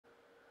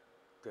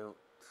Don't.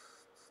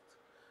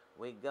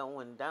 We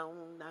going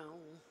down,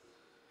 down.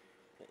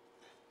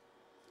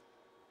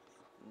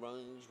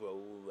 Range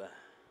Rover.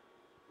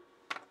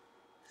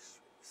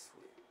 Sweet,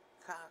 sweet.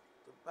 Cock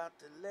about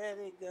to let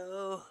it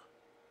go.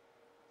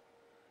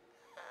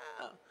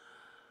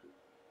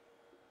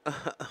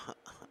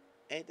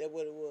 Ain't that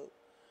what it was?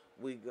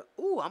 We go.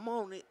 Ooh, I'm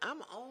on it.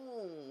 I'm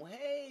on.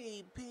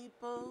 Hey,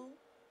 people.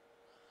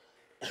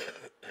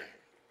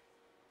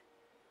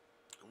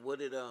 What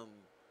did I'm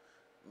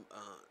a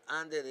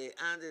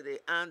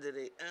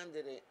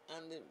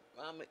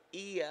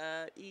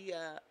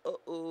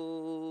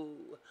uh-oh.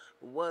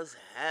 What's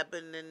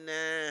happening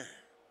now?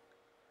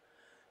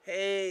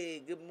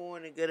 Hey, good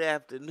morning, good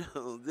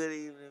afternoon, good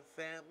evening,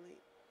 family.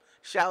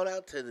 Shout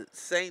out to the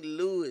St.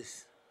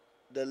 Louis,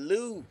 the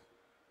Lou,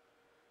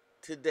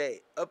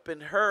 today, up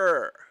in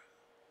her.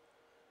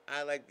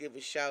 I like to give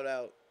a shout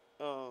out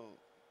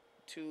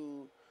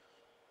to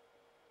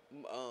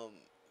um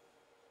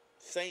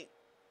St.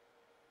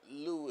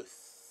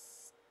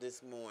 Louis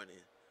this morning.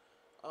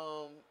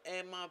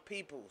 And my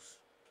peoples,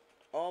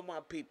 all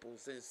my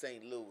peoples in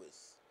St.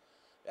 Louis.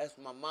 That's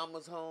my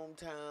mama's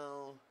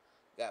hometown.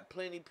 Got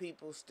plenty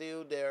people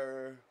still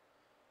there.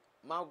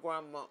 My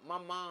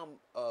mom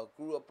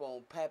grew up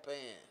on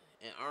Pappan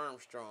and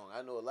Armstrong.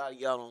 I know a lot of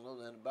y'all don't know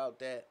nothing about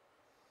that.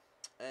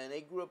 And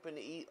they grew up on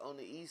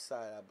the east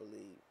side, I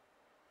believe.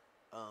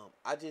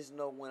 I just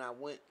know when I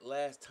went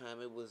last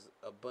time, it was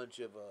a bunch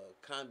of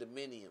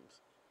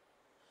condominiums,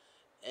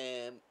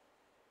 and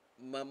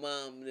my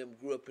mom and them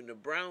grew up in the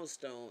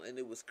brownstone, and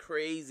it was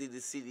crazy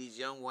to see these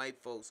young white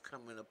folks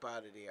coming up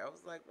out of there. I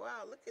was like,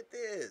 wow, look at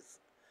this.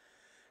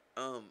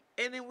 And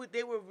then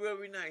they were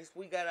very nice.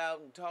 We got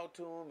out and talked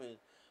to them, and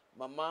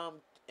my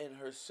mom and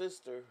her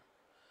sister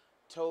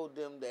told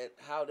them that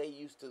how they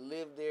used to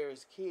live there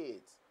as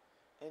kids,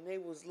 and they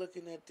was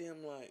looking at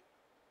them like,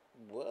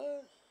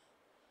 what?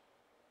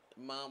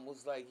 Mom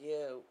was like,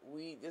 yeah,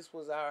 this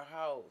was our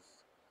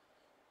house.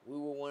 We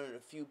were one of the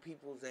few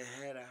people that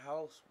had a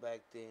house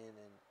back then,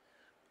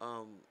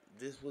 and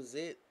this was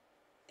it.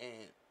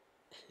 And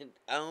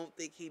I don't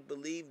think he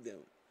believed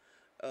them.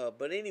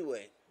 But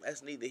anyway,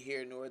 that's neither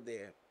here nor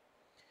there.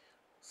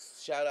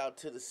 Shout out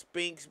to the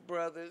Spinks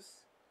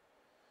brothers.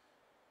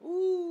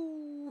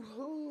 Ooh,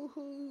 hoo,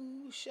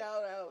 hoo.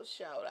 Shout out,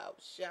 shout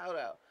out, shout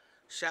out.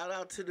 Shout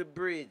out to the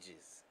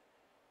Bridges.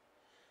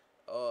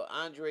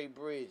 Andre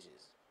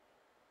Bridges.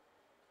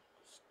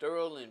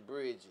 Sterling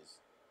Bridges.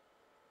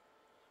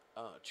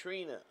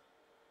 Trina.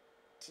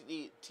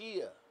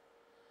 Tia.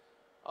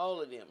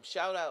 All of them.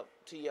 Shout out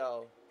to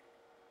y'all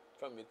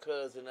from your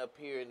cousin up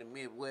here in the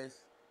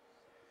Midwest.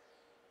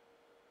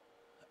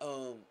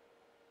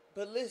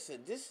 But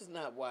listen, this is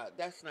not why.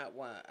 That's not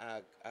why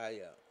I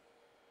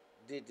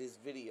did this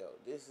video.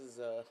 This is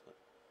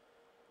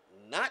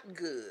not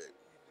good.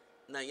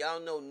 Now y'all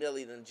know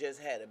Nelly done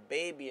just had a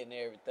baby and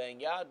everything.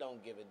 Y'all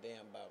don't give a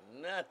damn about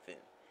nothing.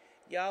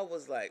 Y'all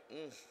was like,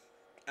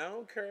 I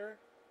don't care.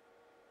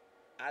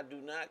 I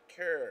do not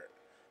care.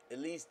 At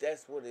least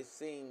that's what it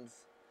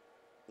seems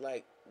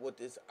like what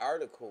this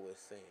article is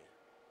saying.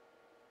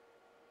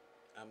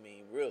 I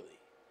mean, really.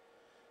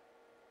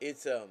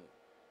 It's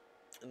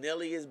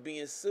Nelly is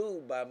being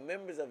sued by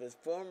members of his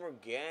former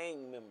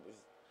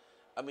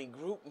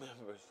group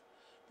members,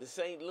 the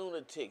St.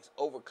 Lunatics,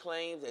 over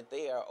claims that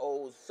they are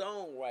owed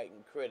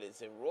songwriting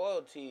credits and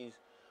royalties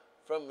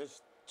from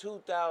his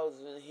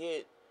 2000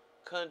 hit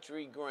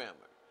Country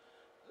Grammar.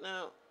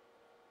 Now,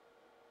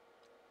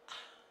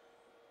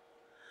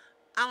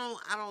 I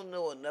don't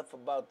know enough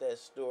about that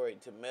story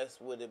to mess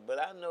with it, but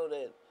I know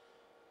that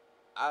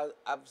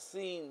I've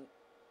seen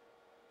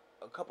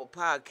a couple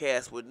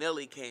podcasts where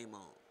Nelly came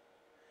on.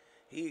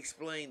 He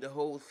explained the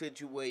whole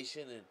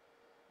situation and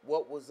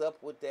what was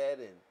up with that,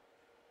 and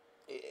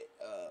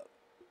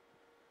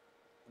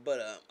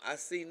I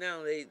see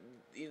now they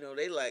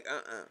like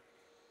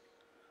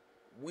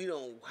we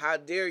don't. How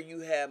dare you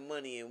have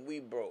money and we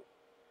broke?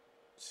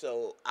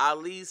 So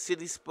Ali,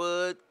 City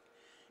Spud,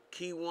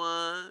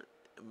 Keywan,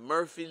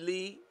 Murphy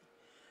Lee,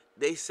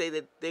 they say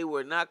that they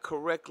were not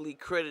correctly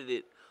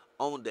credited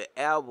on the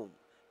album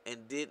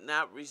and did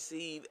not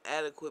receive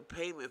adequate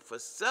payment for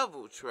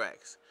several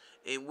tracks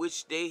in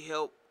which they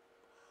helped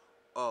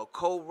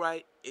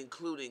co-write,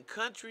 including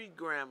Country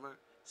Grammar,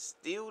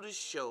 Steal the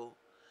Show,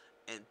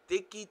 and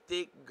Thicky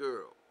Thick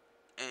Girl,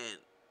 and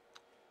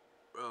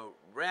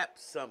Rap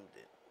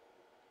Something.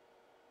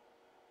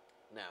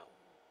 Now,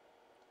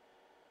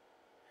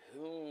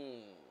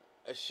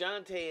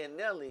 Ashante and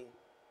Nelly,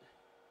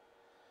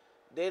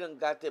 they done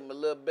got them a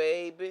little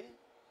baby,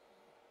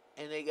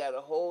 and they got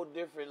a whole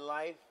different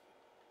life.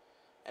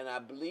 And I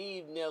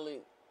believe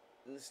Nelly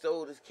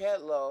stole his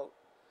catalog.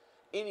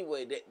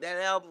 Anyway,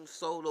 that album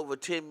sold over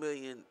 10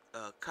 million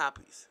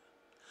copies.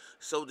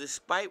 So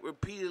despite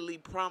repeatedly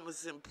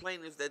promising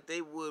plaintiffs that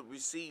they would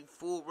receive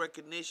full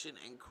recognition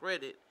and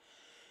credit,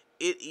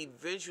 it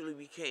eventually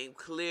became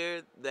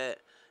clear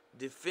that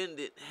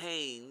defendant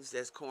Haynes,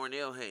 that's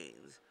Cornell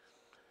Haynes,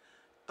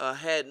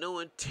 had no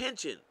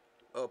intention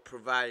of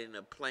providing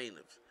the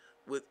plaintiffs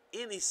with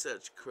any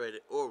such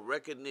credit or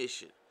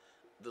recognition,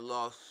 the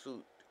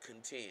lawsuit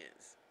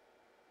contends.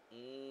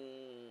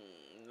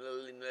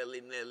 Nelly,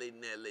 Nelly, Nelly,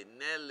 Nelly,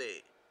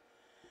 Nelly.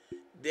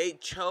 They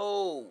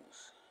chose.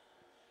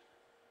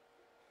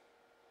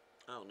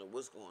 I don't know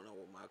what's going on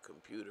with my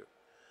computer.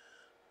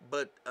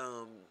 But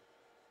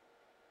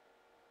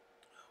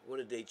what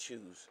did they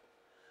choose?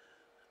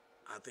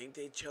 I think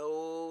they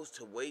chose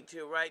to wait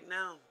till right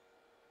now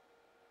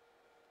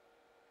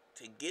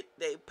to get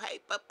their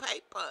paper.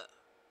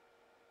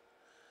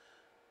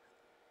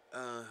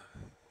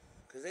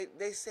 Because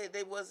they said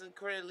they wasn't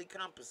credibly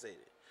compensated.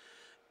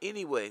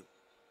 Anyway,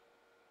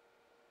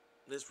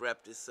 let's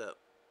wrap this up.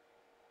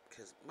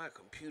 Because my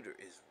computer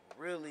is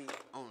really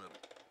on a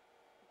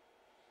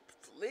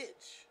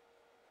flitch.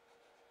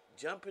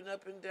 Jumping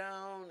up and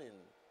down and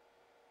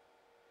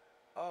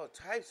all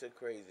types of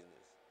craziness.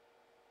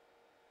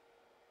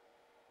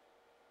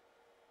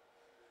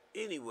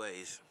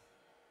 Anyways,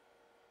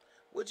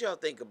 what y'all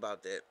think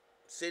about that?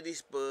 City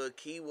Spud,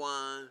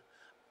 Keywan,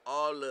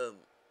 all of them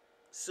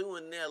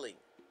suing Nelly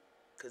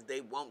because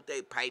they want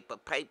their paper.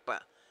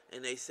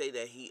 And they say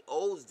that he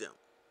owes them.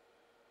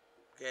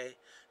 Okay?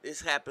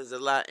 This happens a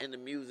lot in the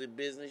music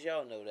business.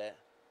 Y'all know that.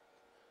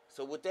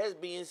 So with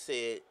that being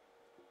said,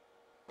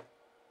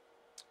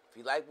 if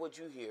you like what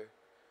you hear,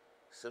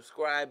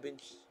 subscribe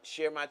and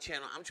share my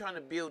channel. I'm trying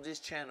to build this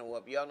channel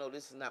up. Y'all know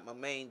this is not my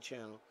main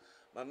channel.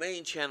 My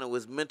main channel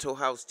is Mental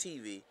House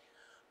TV.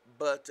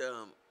 But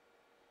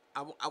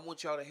I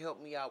want y'all to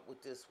help me out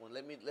with this one.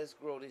 Let's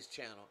grow this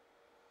channel.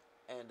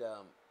 And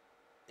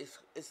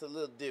it's a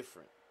little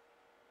different.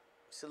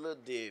 It's a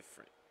little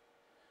different.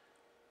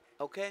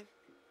 Okay?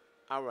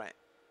 All right.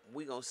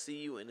 We're going to see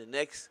you in the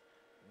next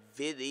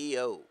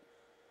video.